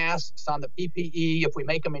on the masks, on the PPE, if we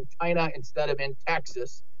make them in China instead of in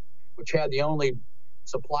Texas, which had the only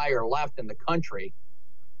supplier left in the country.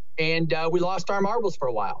 And we lost our marbles for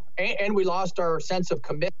a while. And we lost our sense of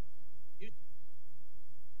commitment.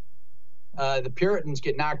 The Puritans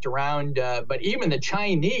get knocked around, but even the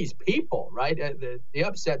Chinese people, right? The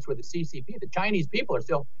upsets with the CCP, the Chinese people are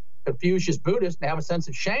still Confucius Buddhists and have a sense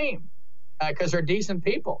of shame because they're decent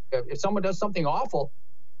people. If someone does something awful,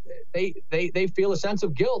 they feel a sense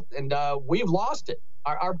of guilt, and we've lost it.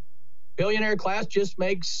 Our billionaire class just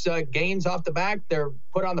makes gains off the back. They're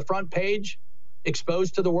put on the front page,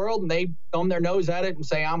 exposed to the world, and they thumb their nose at it and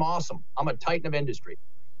say, I'm awesome. I'm a titan of industry,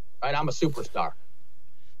 right? I'm a superstar.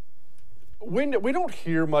 We don't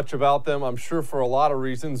hear much about them, I'm sure, for a lot of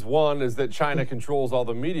reasons. One is that China controls all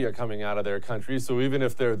the media coming out of their country, so even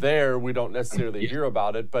if they're there, we don't necessarily hear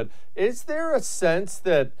about it. But is there a sense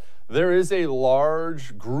that there is a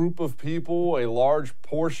large group of people, a large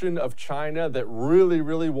portion of China that really,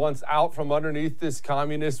 really wants out from underneath this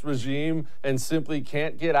communist regime and simply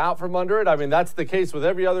can't get out from under it? I mean, that's the case with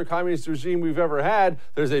every other communist regime we've ever had.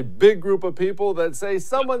 There's a big group of people that say,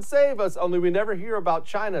 someone save us, only we never hear about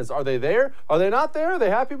China's. Are they there? Are they not there? Are they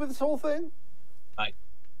happy with this whole thing?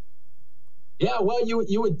 Yeah, well,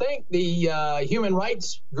 you would think the human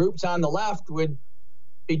rights groups on the left would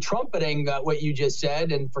be trumpeting what you just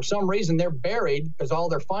said, and for some reason they're buried because all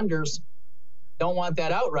their funders don't want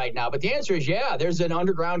that out right now. But the answer is, yeah, there's an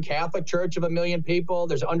underground Catholic church of 1 million people.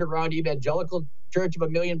 There's an underground evangelical church of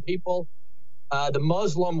 1 million people. The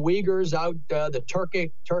Muslim Uyghurs out, the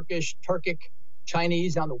Turkic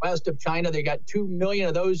Chinese on the west of China, they got 2 million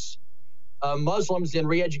of those Muslims in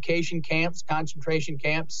re-education camps, concentration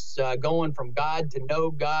camps, going from God to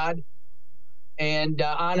no God. And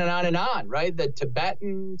on and on and on, right? The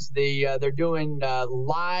Tibetans, they're doing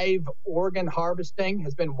live organ harvesting,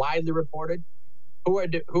 has been widely reported. Who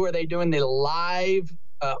are they doing the live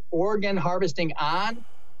organ harvesting on?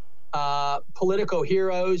 Political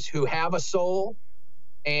heroes who have a soul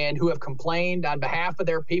and who have complained on behalf of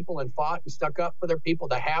their people and fought and stuck up for their people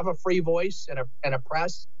to have a free voice and a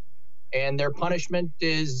press. And their punishment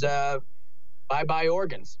is bye-bye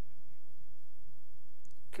organs.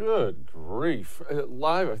 Good grief.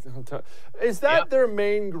 Live. Is that their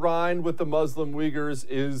main grind with the Muslim Uyghurs,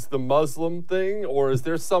 is the Muslim thing, or is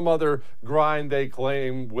there some other grind they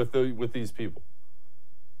claim with these people?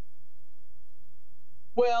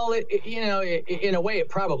 Well, in a way it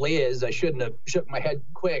probably is. I shouldn't have shook my head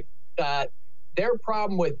quick. Their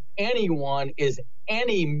problem with anyone is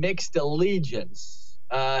any mixed allegiance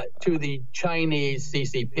to the Chinese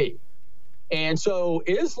CCP. And so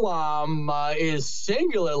Islam is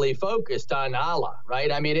singularly focused on Allah,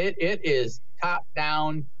 right? I mean, it is top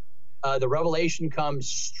down. The revelation comes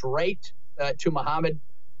straight to Muhammad,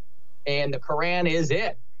 and the Quran is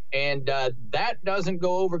it. And that doesn't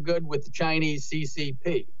go over good with the Chinese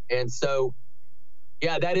CCP. And so,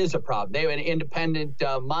 yeah, that is a problem. They have an independent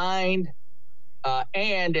mind,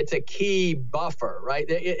 and it's a key buffer, right?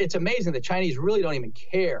 It's amazing the Chinese really don't even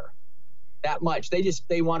care that much.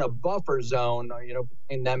 They want a buffer zone,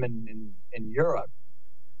 between them and Europe.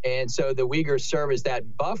 And so the Uyghurs serve as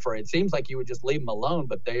that buffer. It seems like you would just leave them alone,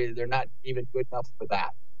 but they're not even good enough for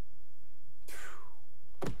that.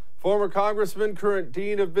 Former Congressman, current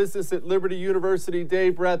Dean of Business at Liberty University,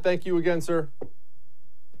 Dave Brat, thank you again, sir.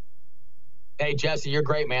 Hey, Jesse, you're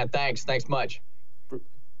great, man. Thanks much.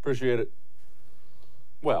 Appreciate it.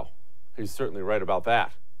 Well, he's certainly right about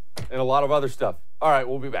that and a lot of other stuff. All right,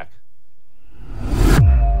 we'll be back.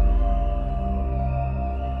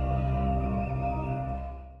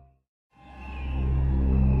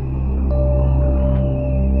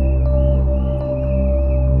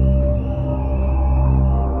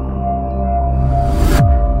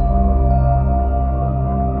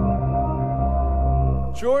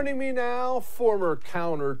 Joining me now, former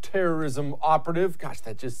counterterrorism operative. Gosh,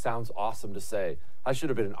 that just sounds awesome to say. I should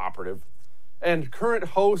have been an operative. And current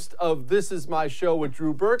host of This Is My Show with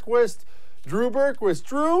Drew Berquist. Drew Berquist.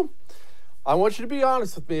 Drew, I want you to be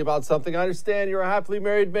honest with me about something. I understand you're a happily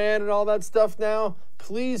married man and all that stuff now.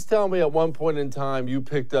 Please tell me at one point in time you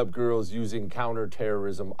picked up girls using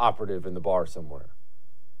counterterrorism operative in the bar somewhere.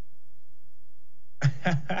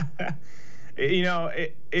 It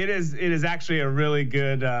is actually a really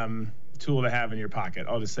good tool to have in your pocket.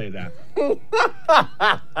 I'll just say that.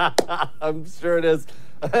 I'm sure it is.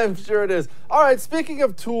 I'm sure it is. All right, speaking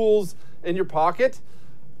of tools in your pocket,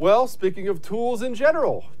 well, speaking of tools in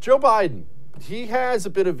general, Joe Biden, he has a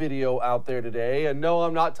bit of video out there today. And no,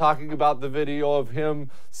 I'm not talking about the video of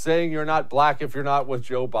him saying you're not black if you're not with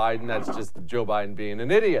Joe Biden. That's just Joe Biden being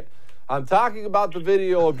an idiot. I'm talking about the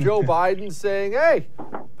video of Joe Biden saying, hey,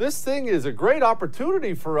 this thing is a great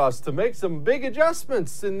opportunity for us to make some big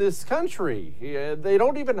adjustments in this country. They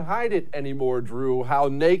don't even hide it anymore, Drew, how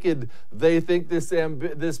naked they think this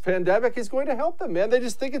pandemic is going to help them, man. They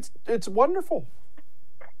just think it's wonderful.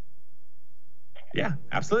 Yeah,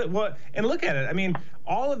 absolutely. Well, and look at it. I mean,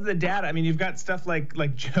 all of the data. I mean, you've got stuff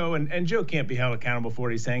like Joe, and Joe can't be held accountable for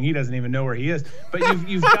what he's saying. He doesn't even know where he is. But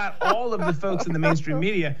you've got all of the folks in the mainstream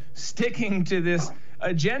media sticking to this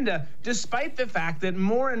agenda, despite the fact that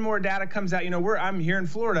more and more data comes out. I'm here in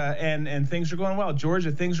Florida, and things are going well.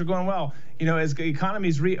 Georgia, things are going well. As the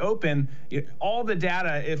economies reopen, all the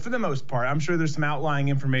data, for the most part, I'm sure there's some outlying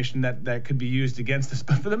information that could be used against us,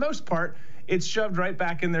 but for the most part, it's shoved right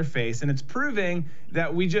back in their face. And it's proving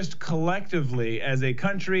that we just collectively, as a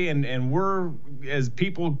country, and we're, as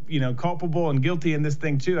people, culpable and guilty in this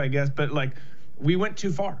thing too, I guess, but we went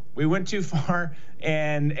too far. We went too far,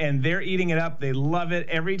 and they're eating it up. They love it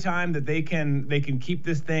every time that they can keep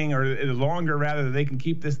this thing, or longer rather, they can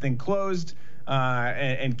keep this thing closed.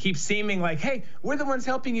 And keep seeming like, hey, we're the ones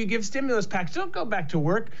helping you give stimulus packs. Don't go back to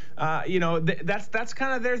work. That's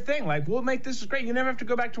kind of their thing. Like, we'll make this great. You never have to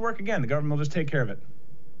go back to work again. The government will just take care of it.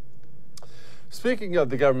 Speaking of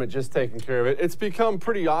the government just taking care of it, it's become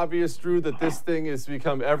pretty obvious, Drew, that this thing has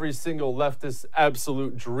become every single leftist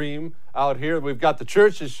absolute dream out here. We've got the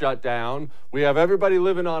churches shut down. We have everybody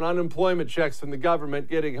living on unemployment checks from the government,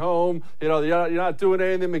 getting home. You're not doing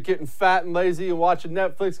anything but getting fat and lazy and watching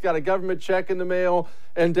Netflix, got a government check in the mail.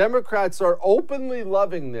 And Democrats are openly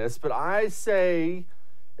loving this, but I say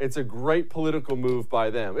it's a great political move by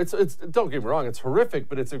them. It's don't get me wrong, it's horrific,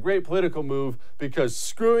 but it's a great political move because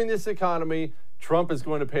screwing this economy, Trump is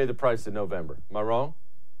going to pay the price in November. Am I wrong?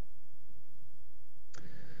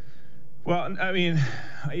 Well,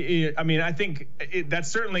 I think that's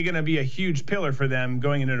certainly going to be a huge pillar for them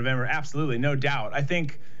going into November. Absolutely, no doubt. I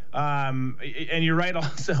think, and you're right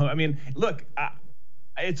also. Look,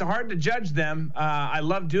 it's hard to judge them. I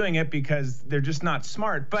love doing it because they're just not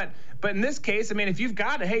smart. But in this case, if you've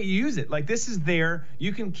got it, hey, use it. Like, this is there.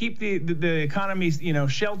 You can keep the economy,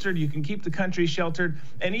 sheltered. You can keep the country sheltered.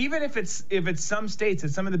 And even if it's some states,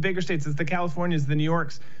 it's some of the bigger states, it's the Californias, the New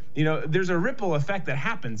Yorks, there's a ripple effect that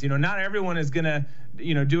happens. Not everyone is going to,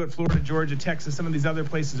 do what Florida, Georgia, Texas, some of these other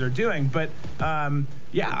places are doing. But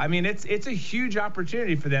it's a huge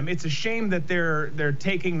opportunity for them. It's a shame that they're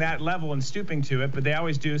taking that level and stooping to it, but they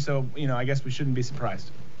always do. So, I guess we shouldn't be surprised.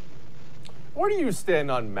 Where do you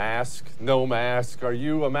stand on mask, no mask? Are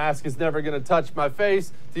you a mask is never going to touch my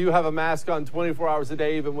face? Do you have a mask on 24 hours a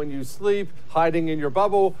day, even when you sleep, hiding in your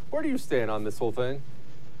bubble? Where do you stand on this whole thing?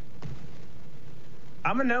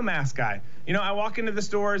 I'm a no mask guy. I walk into the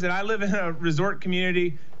stores, and I live in a resort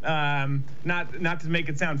community. Not to make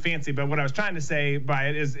it sound fancy, but what I was trying to say by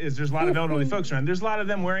it is there's a lot of elderly folks around. There's a lot of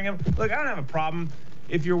them wearing them. Look, I don't have a problem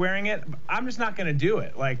if you're wearing it. I'm just not going to do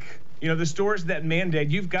it. The stores that mandate,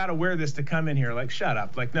 you've got to wear this to come in here. Shut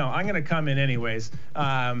up. No, I'm going to come in anyways,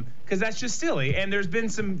 because that's just silly. And there's been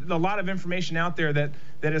a lot of information out there that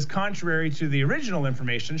is contrary to the original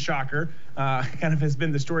information. Shocker, kind of has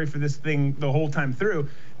been the story for this thing the whole time through.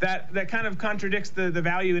 That kind of contradicts the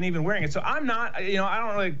value in even wearing it. So I'm not, I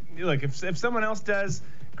don't really, look, if someone else does,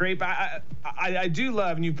 great. But I do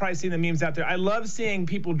love, and you've probably seen the memes out there, I love seeing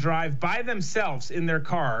people drive by themselves in their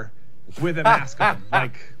car with a mask on.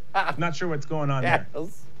 Not sure what's going on there.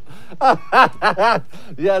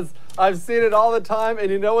 Yes, I've seen it all the time.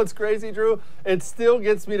 And you know what's crazy, Drew? It still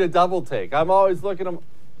gets me to double take. I'm always looking at them.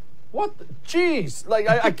 What? Jeez.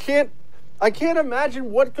 I can't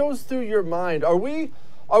imagine what goes through your mind. Are we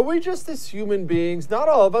just as human beings? Not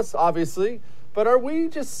all of us, obviously, but are we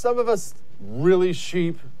just some of us really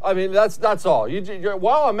sheep? That's all.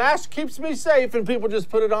 Well, a mask keeps me safe, and people just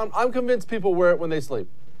put it on. I'm convinced people wear it when they sleep.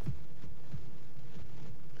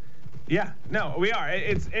 Yeah, no, we are.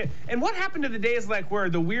 And what happened to the days where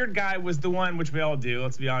the weird guy was the one, which we all do,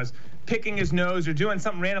 let's be honest, picking his nose or doing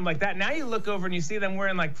something random like that? Now you look over and you see them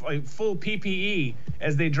wearing full PPE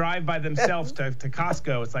as they drive by themselves to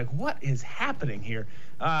Costco. It's what is happening here?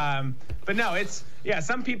 But no,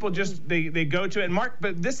 some people just, they go to it. And Mark,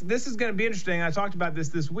 but this is going to be interesting. I talked about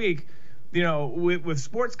this week. With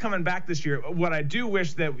sports coming back this year, what I do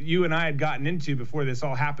wish that you and I had gotten into before this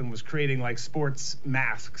all happened was creating sports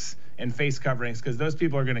masks and face coverings, because those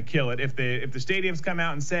people are going to kill it. If the stadiums come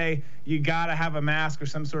out and say you got to have a mask or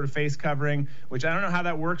some sort of face covering, which I don't know how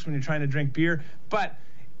that works when you're trying to drink beer, but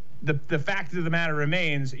the fact of the matter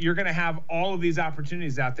remains, you're going to have all of these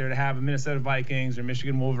opportunities out there to have a Minnesota Vikings or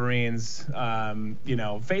Michigan Wolverines,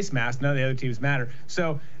 face mask. None of the other teams matter.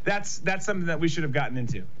 So that's something that we should have gotten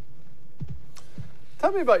into.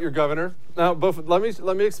 Tell me about your governor. Now, let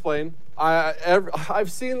me explain.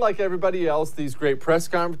 I've seen, like everybody else, these great press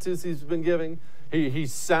conferences he's been giving. He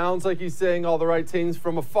sounds like he's saying all the right things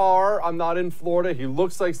from afar. I'm not in Florida. He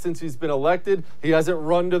looks like since he's been elected, he hasn't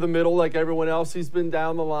run to the middle like everyone else. He's been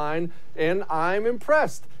down the line, and I'm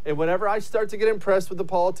impressed. And whenever I start to get impressed with a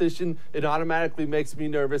politician, it automatically makes me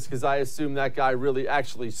nervous because I assume that guy really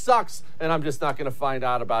actually sucks, and I'm just not going to find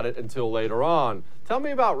out about it until later on. Tell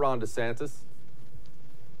me about Ron DeSantis.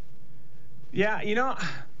 Yeah,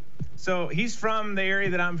 so he's from the area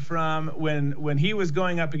that I'm from. When he was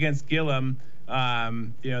going up against Gillum,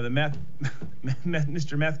 the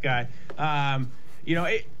Mr. Meth guy,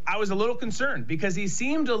 I was a little concerned because he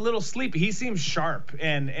seemed a little sleepy. He seemed sharp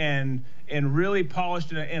and really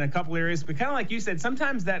polished in a couple areas. But kind of like you said,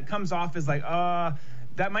 sometimes that comes off as like,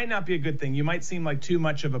 that might not be a good thing. You might seem like too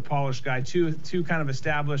much of a polished guy, too kind of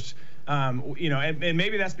established. And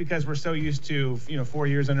maybe that's because we're so used to 4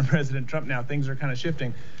 years under President Trump now. Things are kind of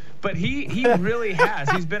shifting. But he really has.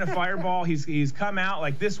 He's been a fireball. He's come out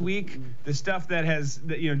like this week. The stuff that has,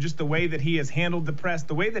 just the way that he has handled the press,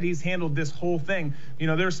 the way that he's handled this whole thing.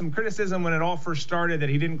 There was some criticism when it all first started that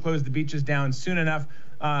he didn't close the beaches down soon enough.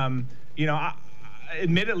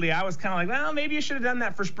 Admittedly, I was kind of like, well, maybe you should have done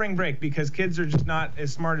that for spring break because kids are just not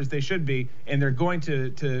as smart as they should be, and they're going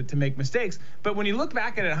to make mistakes. But when you look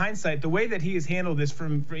back at it in hindsight, the way that he has handled this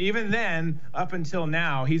from even then up until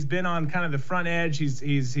now, he's been on kind of the front edge.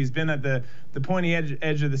 He's been at the pointy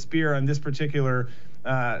edge of the spear on this particular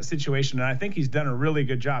situation, and I think he's done a really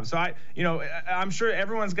good job. So I'm sure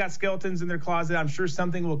everyone's got skeletons in their closet. I'm sure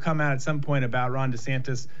something will come out at some point about Ron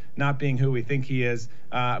DeSantis not being who we think he is.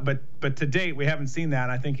 But to date, we haven't seen that,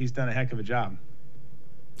 and I think he's done a heck of a job.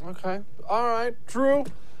 Okay. All right. Drew,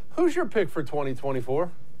 who's your pick for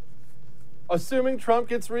 2024? Assuming Trump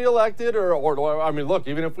gets reelected, or I mean, look,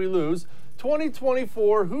 even if we lose,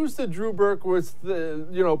 2024, who's the Drew Berkowitz,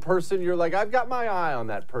 person you're like, I've got my eye on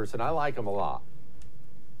that person. I like him a lot.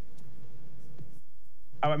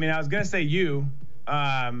 I mean, I was going to say you.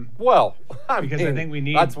 I think we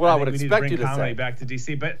need. That's what I would expect you to say. Back to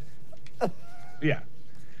DC, but yeah,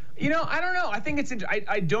 I don't know. I think it's.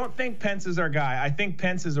 I don't think Pence is our guy. I think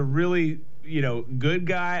Pence is a really good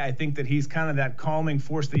guy. I think that he's kind of that calming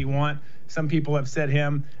force that you want. Some people have said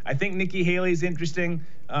him. I think Nikki Haley's interesting.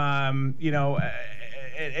 And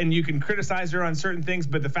you can criticize her on certain things,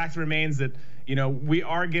 but the fact remains that we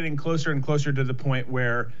are getting closer and closer to the point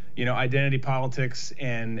where identity politics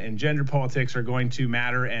and gender politics are going to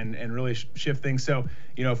matter and really shift things. So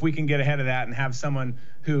if we can get ahead of that and have someone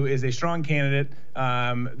who is a strong candidate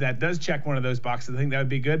that does check one of those boxes, I think that would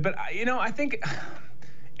be good. But I think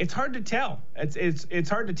it's hard to tell. It's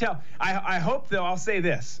hard to tell. I hope, though, I'll say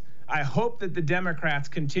this. I hope that the Democrats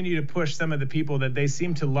continue to push some of the people that they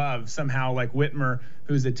seem to love somehow, like Whitmer,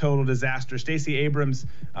 who's a total disaster. Stacey Abrams,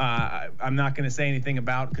 I'm not going to say anything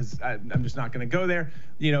about because I'm just not going to go there.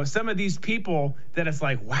 Some of these people that it's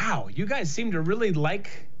like, wow, you guys seem to really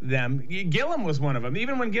like them. Gillum was one of them.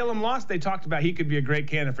 Even when Gillum lost, they talked about he could be a great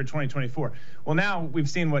candidate for 2024. Well, now we've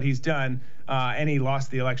seen what he's done, and he lost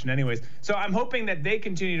the election anyways. So I'm hoping that they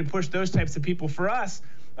continue to push those types of people for us.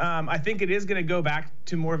 I think it is going to go back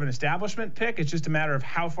to more of an establishment pick. It's just a matter of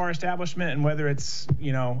how far establishment and whether it's,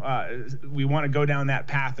 we want to go down that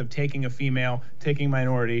path of taking a female, taking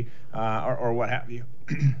minority, or what have you.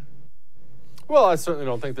 Well, I certainly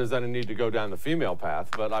don't think there's any need to go down the female path.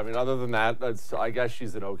 But, I mean, other than that, I guess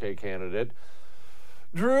she's an okay candidate.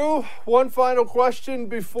 Drew, one final question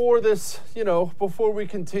before this, before we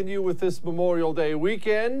continue with this Memorial Day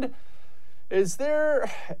weekend. Is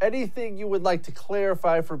there anything you would like to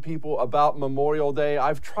clarify for people about Memorial Day?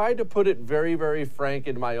 I've tried to put it very, very frank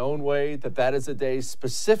in my own way that is a day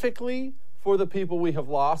specifically for the people we have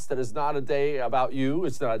lost. That is not a day about you.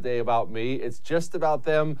 It's not a day about me. It's just about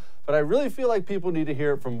them. But I really feel like people need to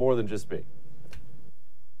hear it from more than just me.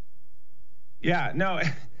 Yeah, no,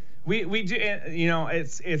 we do.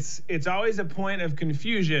 It's always a point of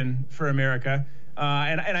confusion for America.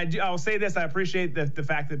 I'll say this: I appreciate the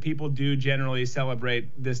fact that people do generally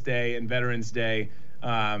celebrate this day and Veterans Day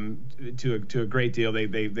to a great deal.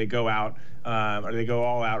 They go out or they go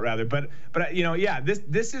all out rather. But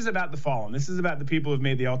this is about the fallen. This is about the people who've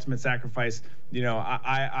made the ultimate sacrifice.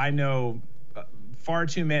 I know far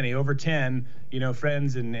too many, over 10,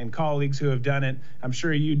 friends and colleagues who have done it. I'm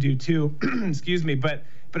sure you do too. Excuse me, but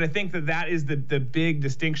I think that is the big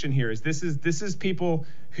distinction here. Is this is people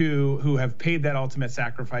who have paid that ultimate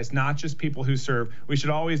sacrifice, not just people who serve. We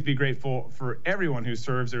should always be grateful for everyone who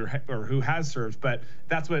serves or who has served, but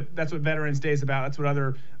that's what Veterans Day is about. That's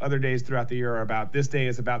what other days throughout the year are about. This day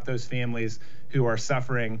is about those families who are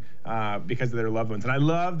suffering because of their loved ones. And I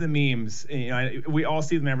love the memes. We all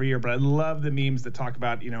see them every year, but I love the memes that talk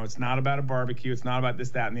about, it's not about a barbecue, it's not about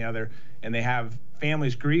this, that, and the other, and they have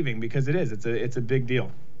families grieving because it is. It's a big deal.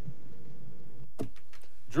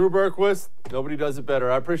 Drew Berkowitz, nobody does it better.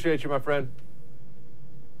 I appreciate you, my friend.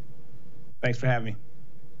 Thanks for having me.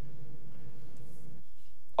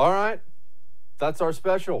 All right. That's our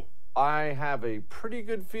special. I have a pretty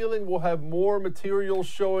good feeling we'll have more material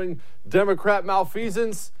showing Democrat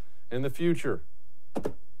malfeasance in the future.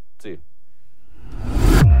 See you.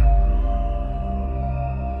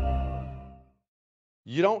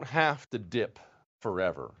 You don't have to dip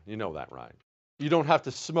forever. You know that, right? You don't have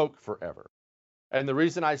to smoke forever. And the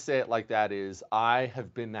reason I say it like that is I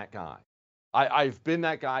have been that guy. I've been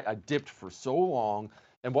that guy. I dipped for so long.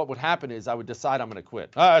 And what would happen is I would decide I'm going to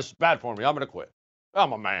quit. It's bad for me. I'm going to quit.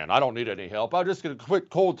 I'm a man. I don't need any help. I'm just going to quit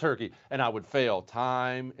cold turkey. And I would fail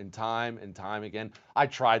time and time and time again. I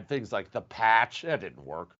tried things like the patch. That didn't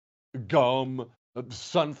work. Gum,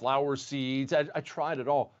 sunflower seeds. I tried it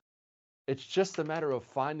all. It's just a matter of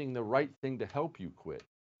finding the right thing to help you quit.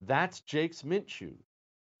 That's Jake's Mint Chew.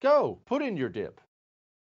 Go, put in your dip.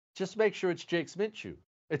 Just make sure it's Jake's Mint Chew.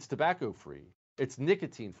 It's tobacco-free. It's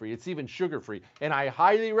nicotine-free. It's even sugar-free. And I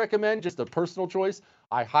highly recommend, just a personal choice,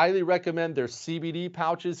 I highly recommend their CBD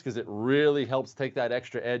pouches because it really helps take that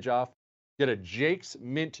extra edge off. Get a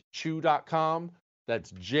jakesmintchew.com.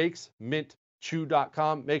 That's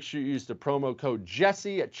jakesmintchew.com. Make sure you use the promo code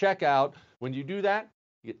Jesse at checkout. When you do that,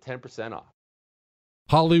 you get 10% off.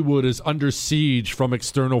 Hollywood is under siege from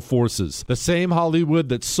external forces. The same Hollywood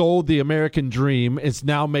that sold the American dream is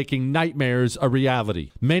now making nightmares a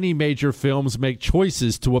reality. Many major films make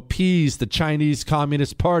choices to appease the Chinese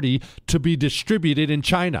Communist Party to be distributed in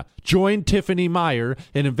China. Join Tiffany Meyer,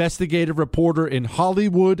 an investigative reporter in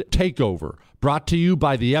Hollywood Takeover, brought to you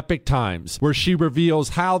by the Epic Times, where she reveals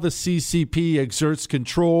how the CCP exerts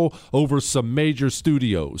control over some major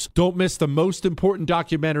studios. Don't miss the most important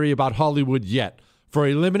documentary about Hollywood yet. For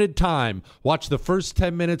a limited time, watch the first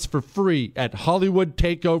 10 minutes for free at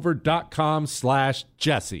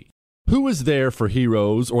hollywoodtakeover.com/Jesse. Who is there for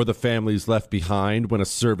heroes or the families left behind when a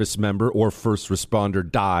service member or first responder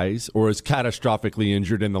dies or is catastrophically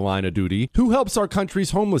injured in the line of duty? Who helps our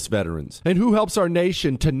country's homeless veterans? And who helps our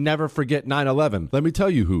nation to never forget 9/11? Let me tell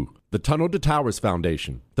you who. The Tunnel to Towers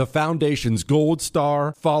Foundation. The foundation's Gold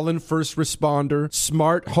Star, Fallen First Responder,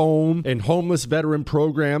 Smart Home, and Homeless Veteran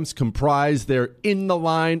programs comprise their In the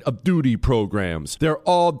Line of Duty programs. They're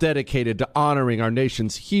all dedicated to honoring our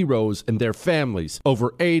nation's heroes and their families.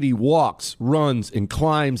 Over 80 walks, runs, and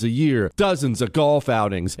climbs a year, dozens of golf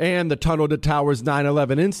outings, and the Tunnel to Towers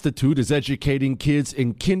 9/11 Institute is educating kids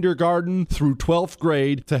in kindergarten through 12th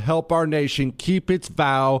grade to help our nation keep its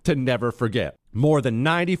vow to never forget. More than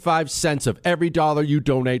 95 cents of every dollar you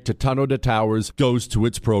donate to Tunnel to Towers goes to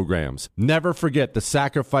its programs. Never forget the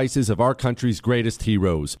sacrifices of our country's greatest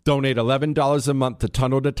heroes. Donate $11 a month to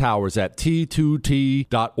Tunnel to Towers at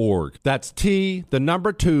T2T.org. That's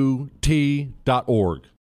T2T.org.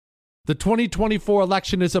 The 2024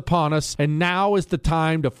 election is upon us, and now is the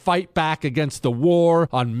time to fight back against the war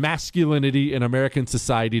on masculinity in American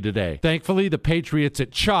society today. Thankfully, the patriots at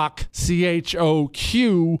CHOQ,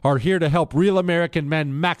 CHOQ, are here to help real American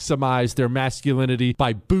men maximize their masculinity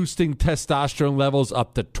by boosting testosterone levels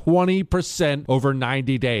up to 20% over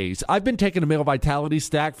 90 days. I've been taking a male vitality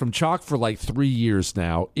stack from CHOQ for like 3 years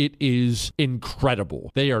now. It is incredible.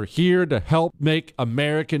 They are here to help make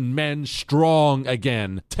American men strong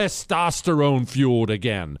again. Testosterone fueled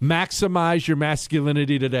again. Maximize your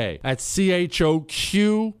masculinity today at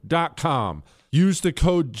CHOQ.com. Use the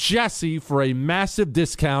code Jesse for a massive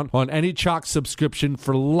discount on any CHOQ subscription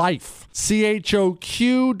for life.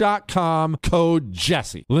 CHOQ.com, code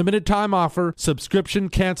Jesse. Limited time offer. Subscription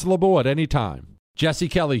cancelable at any time. Jesse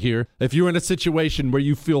Kelly here. If you're in a situation where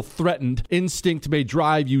you feel threatened, instinct may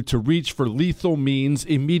drive you to reach for lethal means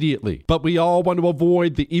immediately. But we all want to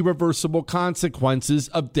avoid the irreversible consequences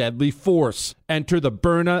of deadly force. Enter the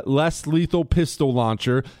Byrna less lethal pistol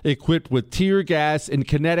launcher equipped with tear gas and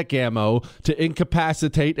kinetic ammo to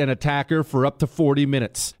incapacitate an attacker for up to 40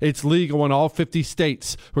 minutes. It's legal in all 50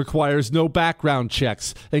 states, requires no background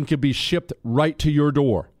checks, and can be shipped right to your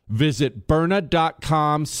door. Visit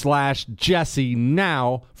Byrna.com/Jesse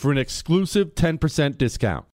now for an exclusive 10% discount.